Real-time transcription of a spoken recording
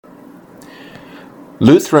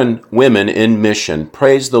Lutheran Women in Mission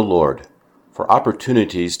praise the Lord for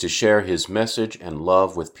opportunities to share His message and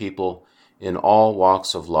love with people in all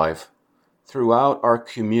walks of life throughout our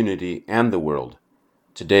community and the world.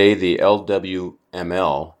 Today, the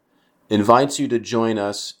LWML invites you to join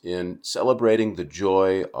us in celebrating the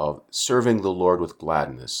joy of serving the Lord with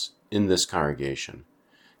gladness in this congregation.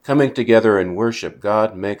 Coming together in worship,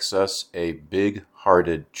 God makes us a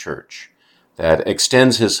big-hearted church that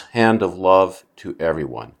extends His hand of love to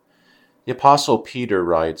everyone. The Apostle Peter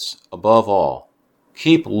writes, above all,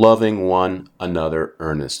 keep loving one another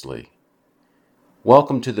earnestly.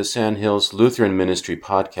 Welcome to the Sandhills Lutheran Ministry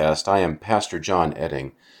Podcast. I am Pastor John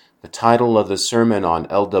Edding. The title of the sermon on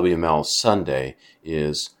LWML Sunday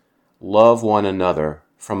is Love One Another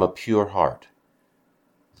from a Pure Heart.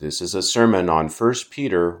 This is a sermon on 1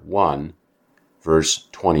 Peter 1, verse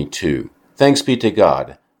 22. Thanks be to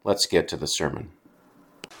God. Let's get to the sermon.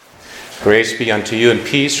 Grace be unto you and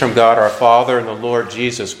peace from God our Father and the Lord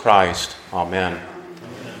Jesus Christ. Amen.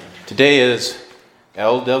 Today is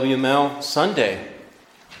LWML Sunday.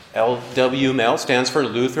 LWML stands for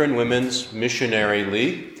Lutheran Women's Missionary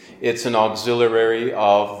League. It's an auxiliary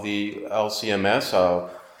of the LCMS,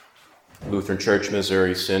 Lutheran Church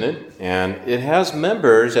Missouri Synod, and it has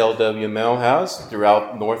members, LWML has,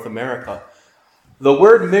 throughout North America. The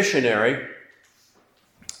word missionary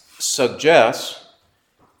suggests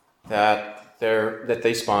that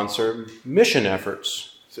they sponsor mission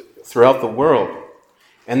efforts throughout the world.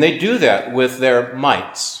 And they do that with their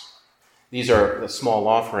mites. These are the small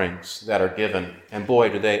offerings that are given. And boy,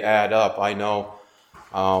 do they add up. I know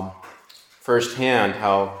firsthand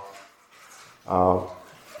how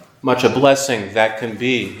much a blessing that can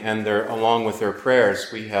be. And along with their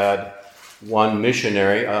prayers, we had one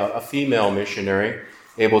missionary, a female missionary,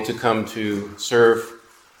 able to come to serve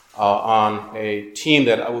on a team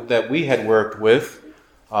that we had worked with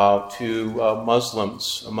to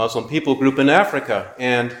Muslims, a Muslim people group in Africa.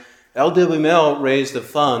 And LWML raised the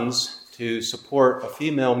funds to support a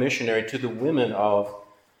female missionary to the women of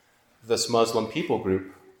this Muslim people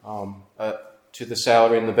group, to the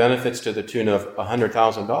salary and the benefits to the tune of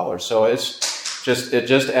 $100,000. So it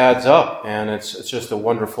just adds up, and it's just a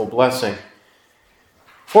wonderful blessing.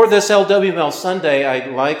 For this LWML Sunday,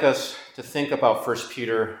 I'd like us to think about 1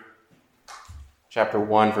 Peter chapter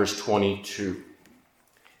 1, verse 22.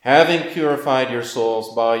 Having purified your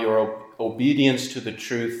souls by your obedience to the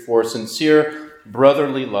truth for sincere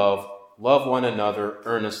brotherly love, love one another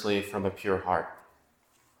earnestly from a pure heart.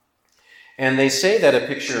 And they say that a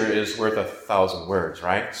picture is worth 1,000 words,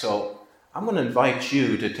 right? So I'm going to invite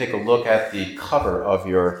you to take a look at the cover of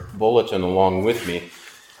your bulletin along with me.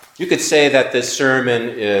 You could say that this sermon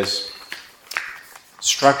is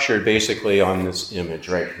structured basically on this image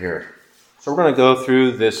right here. So we're going to go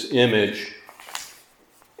through this image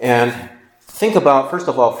and first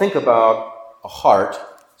of all, think about a heart.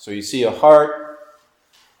 So you see a heart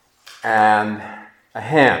and a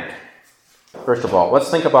hand. First of all, let's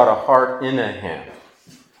think about a heart in a hand.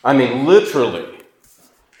 I mean, literally,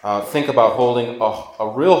 think about holding a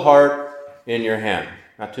real heart in your hand.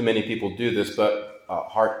 Not too many people do this, but a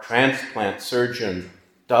heart transplant surgeon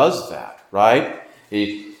does that, right?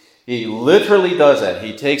 He literally does that.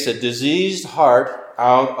 He takes a diseased heart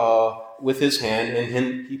out with his hand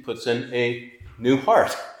and he puts in a new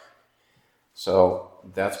heart. So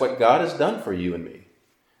that's what God has done for you and me.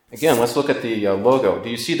 Again, let's look at the logo. Do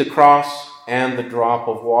you see the cross and the drop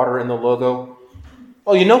of water in the logo?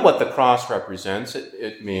 Well, you know what the cross represents.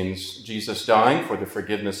 It means Jesus dying for the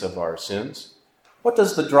forgiveness of our sins. What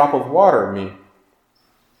does the drop of water mean?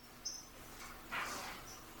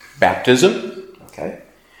 Baptism. Okay.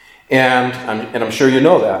 And I'm sure you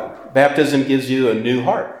know that. Baptism gives you a new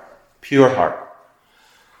heart, pure heart,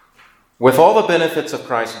 with all the benefits of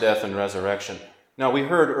Christ's death and resurrection. Now, we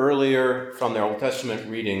heard earlier from the Old Testament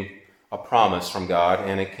reading a promise from God,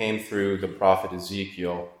 and it came through the prophet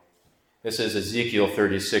Ezekiel. This is Ezekiel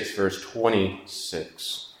 36, verse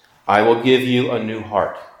 26. I will give you a new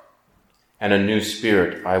heart, and a new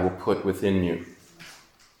spirit I will put within you.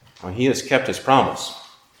 Well, he has kept his promise.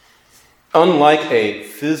 Unlike a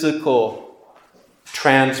physical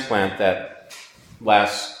transplant that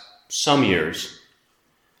lasts some years,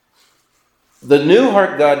 the new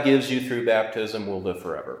heart God gives you through baptism will live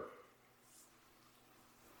forever.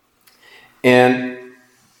 And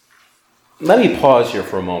let me pause here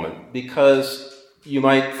for a moment, because you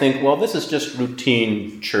might think, well, this is just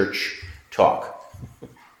routine church talk.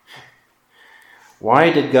 Why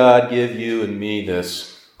did God give you and me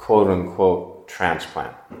this quote-unquote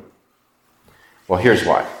transplant? Well, here's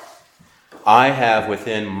why. I have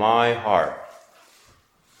within my heart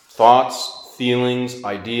thoughts, feelings,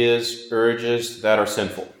 ideas, urges that are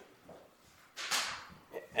sinful.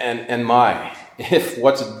 And my, if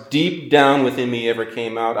what's deep down within me ever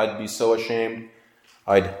came out, I'd be so ashamed,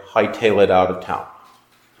 I'd hightail it out of town.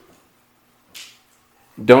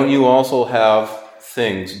 Don't you also have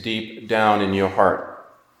things deep down in your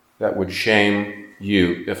heart that would shame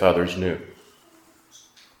you if others knew?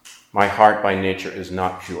 My heart by nature is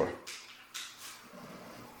not pure,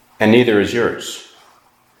 and neither is yours.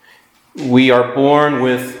 We are born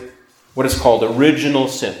with what is called original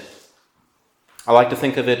sin. I like to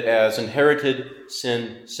think of it as inherited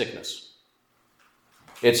sin sickness.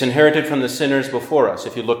 It's inherited from the sinners before us.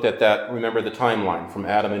 If you looked at that, remember the timeline from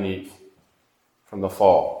Adam and Eve, from the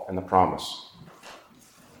fall and the promise.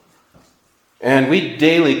 And we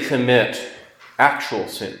daily commit actual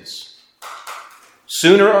sins.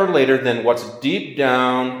 Sooner or later, then what's deep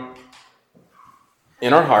down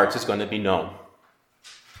in our hearts is going to be known.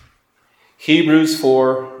 Hebrews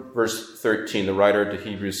 4, verse 13, the writer to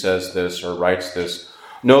Hebrews says this, or writes this: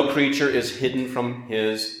 "No creature is hidden from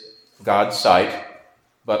God's sight,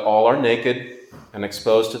 but all are naked and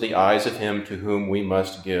exposed to the eyes of him to whom we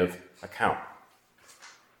must give account."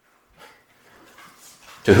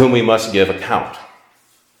 To whom we must give account.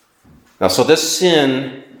 Now, so this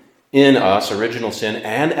sin in us, original sin,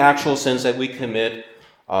 and actual sins that we commit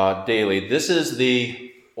daily, this is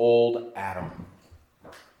the old Adam,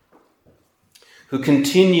 who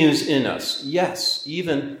continues in us. Yes,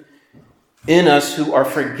 even in us who are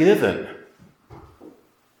forgiven.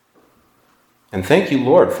 And thank you,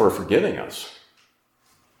 Lord, for forgiving us.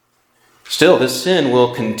 Still, this sin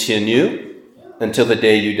will continue until the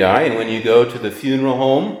day you die. And when you go to the funeral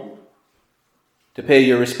home to pay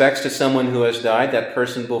your respects to someone who has died, that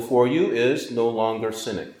person before you is no longer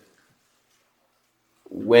sinning.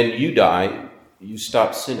 When you die, you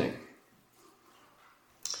stop sinning.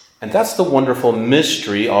 And that's the wonderful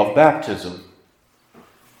mystery of baptism.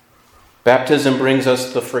 Baptism brings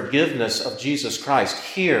us the forgiveness of Jesus Christ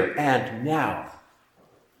here and now,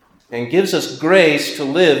 and gives us grace to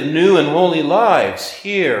live new and holy lives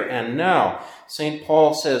here and now. St.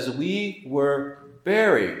 Paul says we were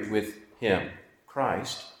buried with him,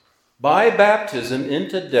 Christ, by baptism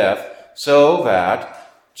into death, so that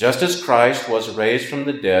just as Christ was raised from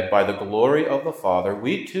the dead by the glory of the Father,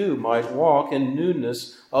 we too might walk in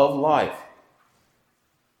newness of life.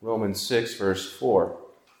 Romans 6, verse 4.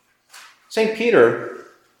 St. Peter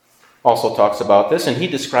also talks about this, and he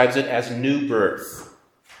describes it as new birth.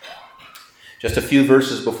 Just a few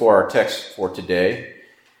verses before our text for today,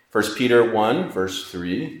 1 Peter 1, verse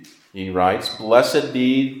 3, he writes, "Blessed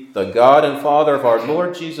be the God and Father of our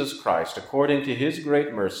Lord Jesus Christ. According to his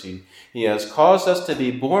great mercy, he has caused us to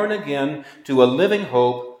be born again to a living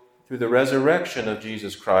hope through the resurrection of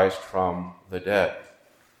Jesus Christ from the dead."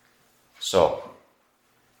 So,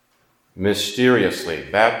 mysteriously,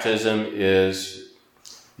 baptism is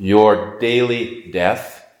your daily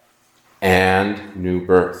death and new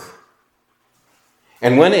birth.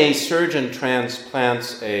 And when a surgeon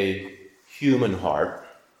transplants a human heart,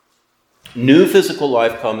 new physical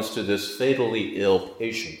life comes to this fatally ill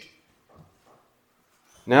patient.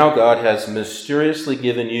 Now God has mysteriously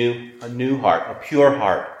given you a new heart, a pure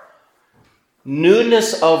heart,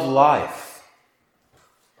 newness of life.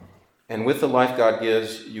 And with the life God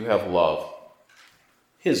gives, you have love,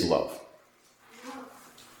 his love.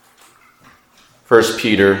 1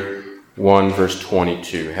 Peter 1, verse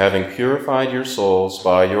 22, "Having purified your souls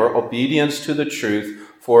by your obedience to the truth,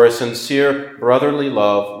 for a sincere brotherly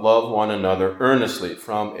love, love one another earnestly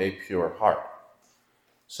from a pure heart."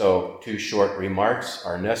 So, 2 short remarks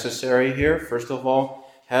are necessary here. First of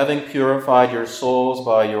all, having purified your souls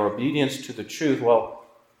by your obedience to the truth. Well,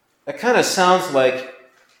 that kind of sounds like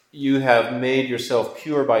you have made yourself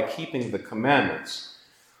pure by keeping the commandments.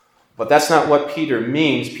 But that's not what Peter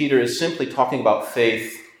means. Peter is simply talking about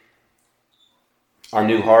faith, our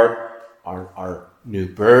new heart, our new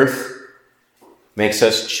birth, makes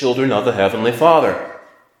us children of the Heavenly Father,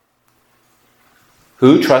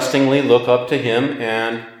 who trustingly look up to him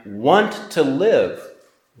and want to live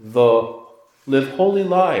holy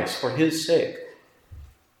lives for his sake.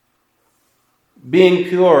 Being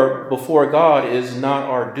pure before God is not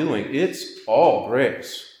our doing. It's all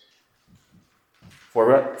grace.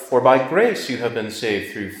 For by grace you have been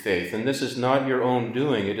saved through faith, and this is not your own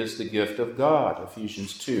doing. It is the gift of God.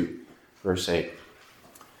 Ephesians 2, verse 8.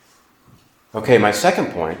 Okay, my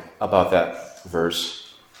second point about that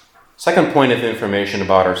verse, second point of information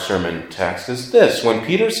about our sermon text is this. When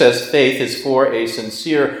Peter says faith is for a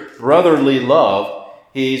sincere brotherly love,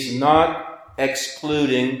 he's not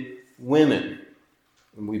excluding women.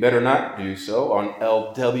 And we better not do so on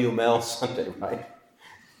LWML Sunday, right?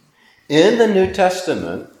 In the New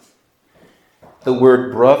Testament, the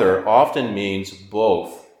word brother often means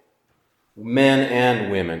both men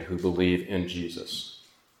and women who believe in Jesus.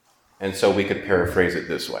 And so we could paraphrase it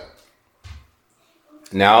this way.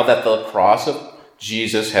 Now that the cross of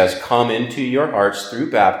Jesus has come into your hearts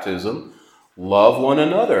through baptism, love one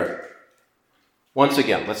another. Once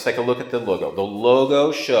again, let's take a look at the logo. The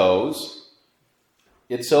logo shows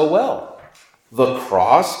it so well. The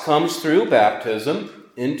cross comes through baptism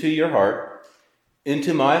into your heart,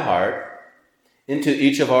 into my heart, into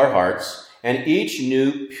each of our hearts, and each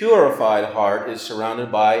new purified heart is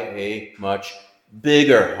surrounded by a much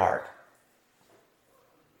bigger heart.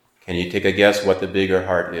 Can you take a guess what the bigger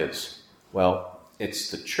heart is? Well,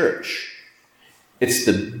 it's the church. It's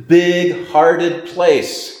the big-hearted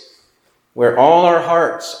place where all our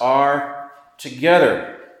hearts are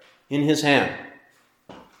together in His hand.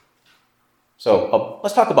 So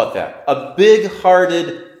let's talk about that. A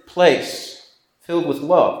big-hearted place filled with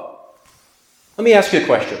love. Let me ask you a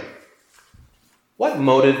question. What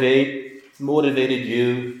motivated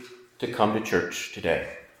you to come to church today?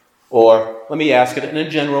 Or let me ask it in a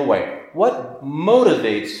general way. What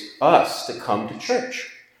motivates us to come to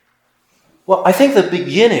church? Well, I think the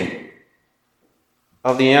beginning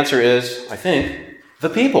of the answer is, the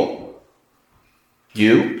people.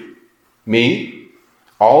 You, me,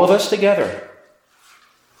 all of us together.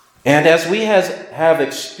 And as we have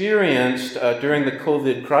experienced during the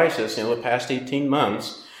COVID crisis, the past 18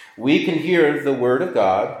 months, we can hear the Word of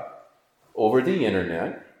God over the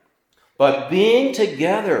internet. But being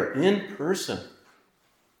together in person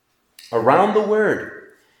around the Word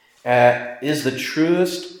is the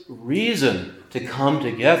truest reason to come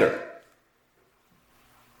together.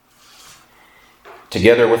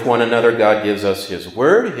 Together with one another, God gives us His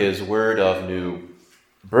Word of new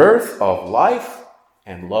birth, of life,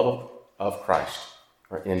 and love of Christ,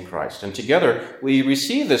 or in Christ. And together we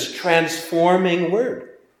receive this transforming Word.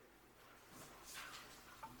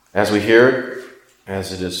 As we hear it,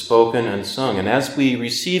 as it is spoken and sung, and as we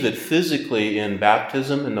receive it physically in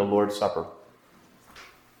baptism and the Lord's Supper.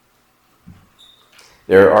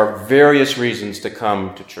 There are various reasons to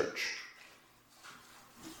come to church.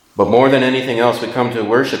 But more than anything else, we come to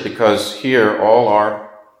worship because here all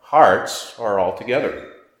our hearts are all together.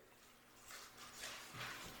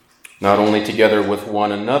 Not only together with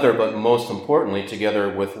one another, but most importantly, together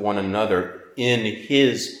with one another in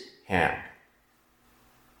His hand.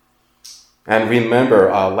 And remember,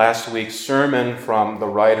 last week's sermon from the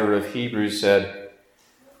writer of Hebrews said,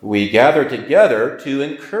 we gather together to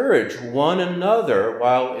encourage one another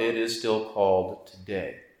while it is still called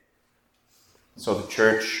today. So the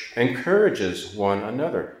church encourages one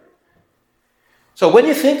another. So when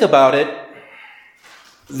you think about it,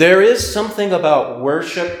 there is something about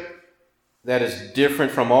worship that is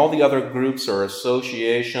different from all the other groups or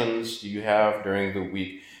associations you have during the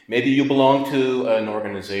week. Maybe you belong to an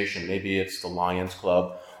organization. Maybe it's the Lions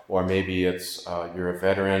Club, or maybe it's you're a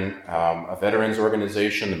veteran, a veterans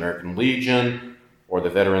organization, the American Legion, or the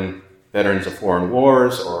Veterans of Foreign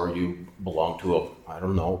Wars, or you belong to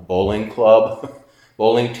a bowling club,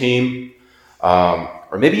 bowling team,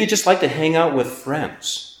 or maybe you just like to hang out with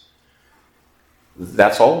friends.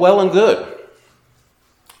 That's all well and good.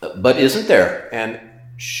 But isn't there, and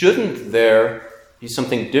shouldn't there be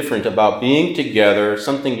something different about being together,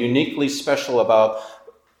 something uniquely special about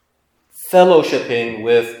fellowshipping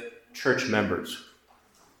with church members,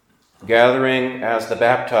 gathering as the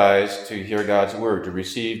baptized to hear God's word, to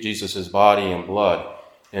receive Jesus' body and blood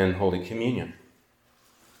in Holy Communion?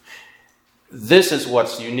 This is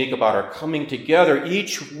what's unique about our coming together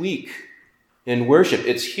each week in worship.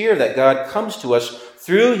 It's here that God comes to us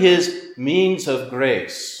through His means of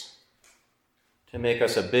grace to make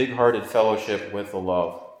us a big-hearted fellowship with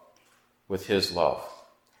His love.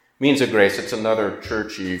 Means of grace, it's another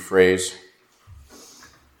churchy phrase.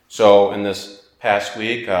 So in this past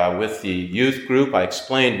week with the youth group, I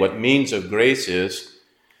explained what means of grace is.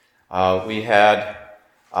 We had,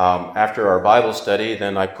 after our Bible study,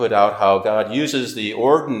 then I put out how God uses the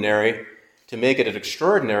ordinary to make it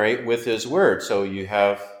extraordinary with His Word. So you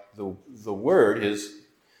have the Word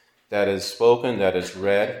that is spoken, that is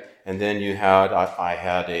read, and then I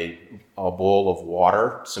had a bowl of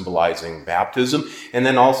water symbolizing baptism, and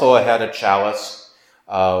then also I had a chalice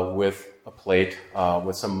with a plate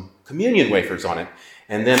with some communion wafers on it,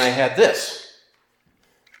 and then I had this.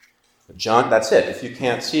 That's it. If you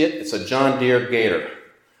can't see it, it's a John Deere Gator.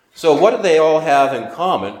 So what do they all have in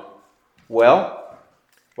common? Well,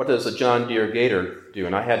 what does a John Deere Gator do?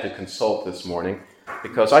 And I had to consult this morning.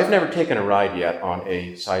 because I've never taken a ride yet on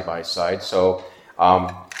a side-by-side. So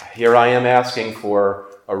here I am asking for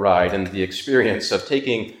a ride, and the experience of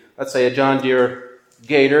taking, let's say, a John Deere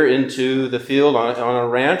Gator into the field on a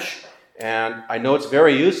ranch, and I know it's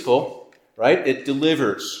very useful, right? It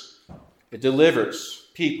delivers. It delivers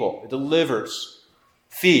people. It delivers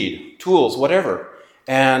feed, tools, whatever.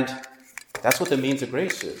 And that's what the means of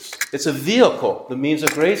grace is. It's a vehicle. The means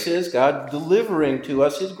of grace is God delivering to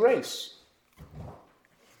us His grace.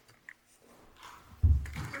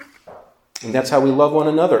 And that's how we love one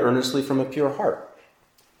another earnestly from a pure heart.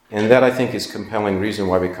 And that, I think, is a compelling reason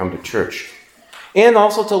why we come to church. And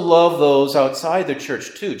also to love those outside the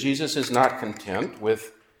church, too. Jesus is not content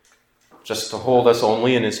with just to hold us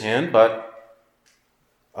only in His hand, but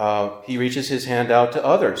He reaches His hand out to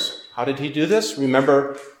others. How did He do this?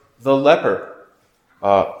 Remember, the leper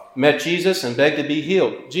met Jesus and begged to be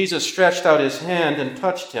healed. Jesus stretched out His hand and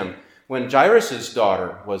touched him when Jairus'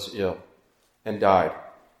 daughter was ill and died.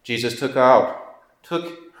 Jesus took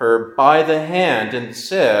her by the hand and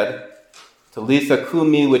said, Talitha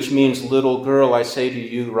kumi, which means little girl, I say to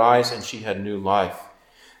you, rise, and she had new life.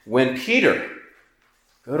 When Peter,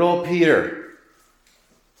 good old Peter,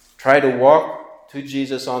 tried to walk to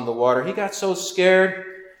Jesus on the water, he got so scared,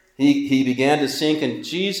 he began to sink, and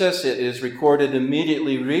Jesus, it is recorded,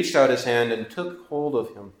 immediately reached out His hand and took hold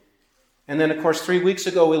of him. And then, of course, 3 weeks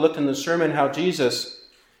ago, we looked in the sermon how Jesus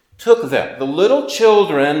took them, the little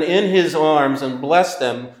children, in His arms and blessed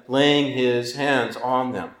them, laying His hands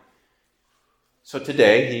on them. So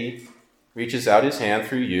today, He reaches out His hand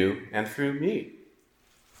through you and through me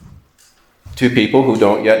to people who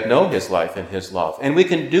don't yet know His life and His love. And we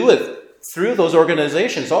can do it through those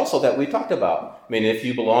organizations also that we talked about. I mean, if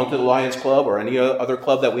you belong to the Lions Club or any other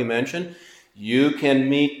club that we mentioned, you can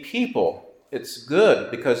meet people. It's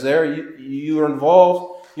good because there you're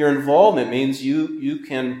involved. Your involvement means you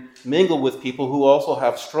can mingle with people who also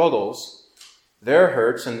have struggles, their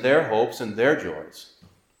hurts and their hopes and their joys,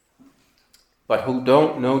 but who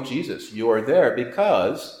don't know Jesus. You are there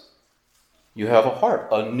because you have a heart,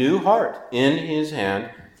 a new heart in His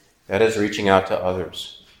hand that is reaching out to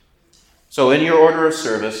others. So in your order of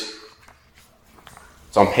service,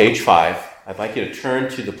 it's on page 5. I'd like you to turn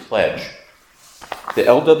to the pledge. The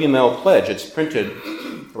LWML pledge, it's printed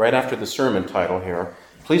right after the sermon title here.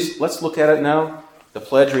 Please, let's look at it now. The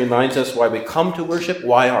pledge reminds us why we come to worship,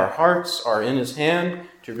 why our hearts are in His hand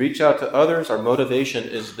to reach out to others. Our motivation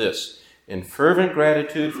is this: in fervent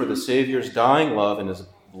gratitude for the Savior's dying love and His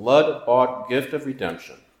blood-bought gift of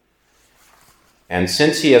redemption. And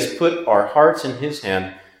since He has put our hearts in His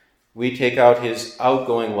hand, we take out His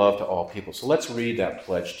outgoing love to all people. So let's read that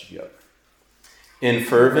pledge together. In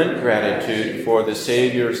fervent gratitude for the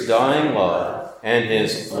Savior's dying love and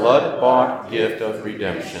His blood-bought gift of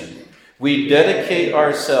redemption, we dedicate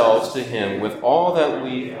ourselves to Him with all that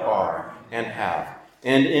we are and have,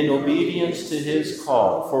 and in obedience to His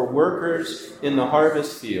call for workers in the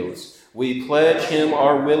harvest fields, we pledge Him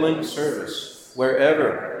our willing service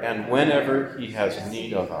wherever and whenever He has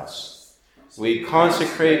need of us. We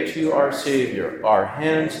consecrate to our Savior our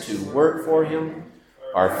hands to work for Him,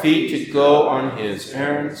 our feet to go on His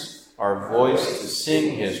errands, our voice to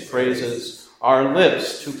sing His praises, our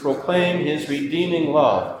lips to proclaim His redeeming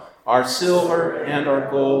love, our silver and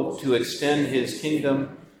our gold to extend His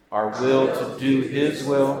kingdom, our will to do His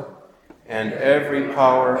will, and every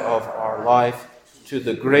power of our life to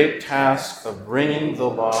the great task of bringing the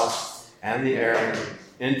lost and the erring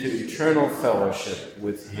into eternal fellowship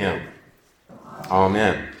with Him.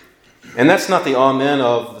 Amen. And that's not the amen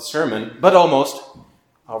of the sermon, but almost.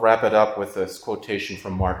 I'll wrap it up with this quotation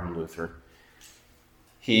from Martin Luther.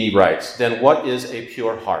 He writes, "Then what is a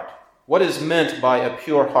pure heart? What is meant by a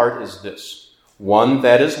pure heart is this: one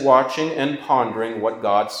that is watching and pondering what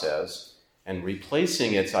God says and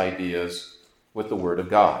replacing its ideas with the Word of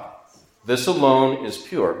God. This alone is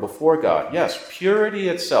pure before God." Yes, purity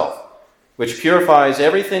itself, which purifies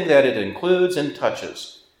everything that it includes and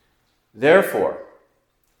touches. Therefore,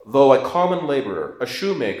 though a common laborer, a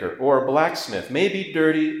shoemaker, or a blacksmith may be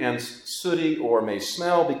dirty and sooty or may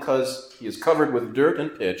smell because he is covered with dirt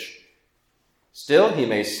and pitch, still he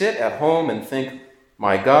may sit at home and think,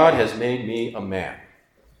 "My God has made me a man.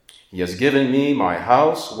 He has given me my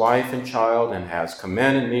house, wife, and child, and has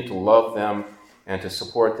commanded me to love them and to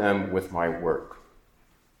support them with my work."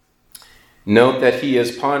 Note that he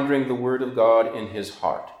is pondering the Word of God in his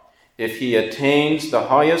heart. If he attains the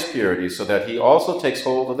highest purity so that he also takes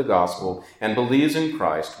hold of the gospel and believes in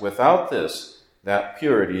Christ, without this, that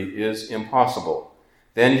purity is impossible.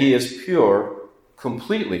 Then he is pure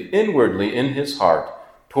completely, inwardly in his heart,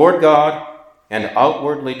 toward God and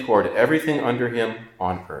outwardly toward everything under him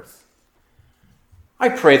on earth. I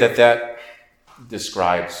pray that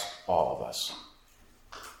describes all of us.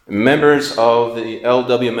 Members of the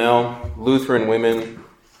LWML, Lutheran Women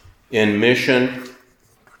in Mission.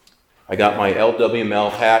 I got my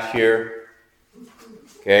LWML hat here.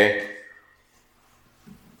 Okay.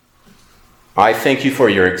 I thank you for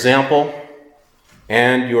your example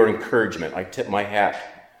and your encouragement. I tip my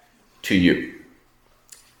hat to you.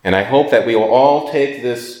 And I hope that we will all take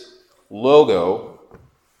this logo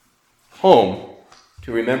home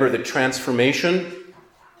to remember the transformation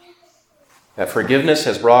that forgiveness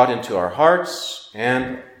has brought into our hearts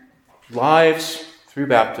and lives through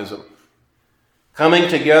baptism. Coming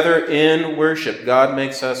together in worship, God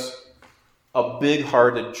makes us a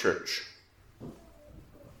big-hearted church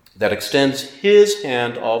that extends his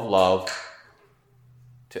hand of love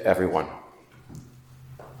to everyone.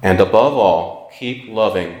 And above all, keep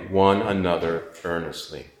loving one another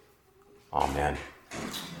earnestly. Amen.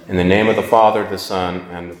 In the name of the Father, the Son,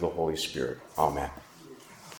 and of the Holy Spirit. Amen.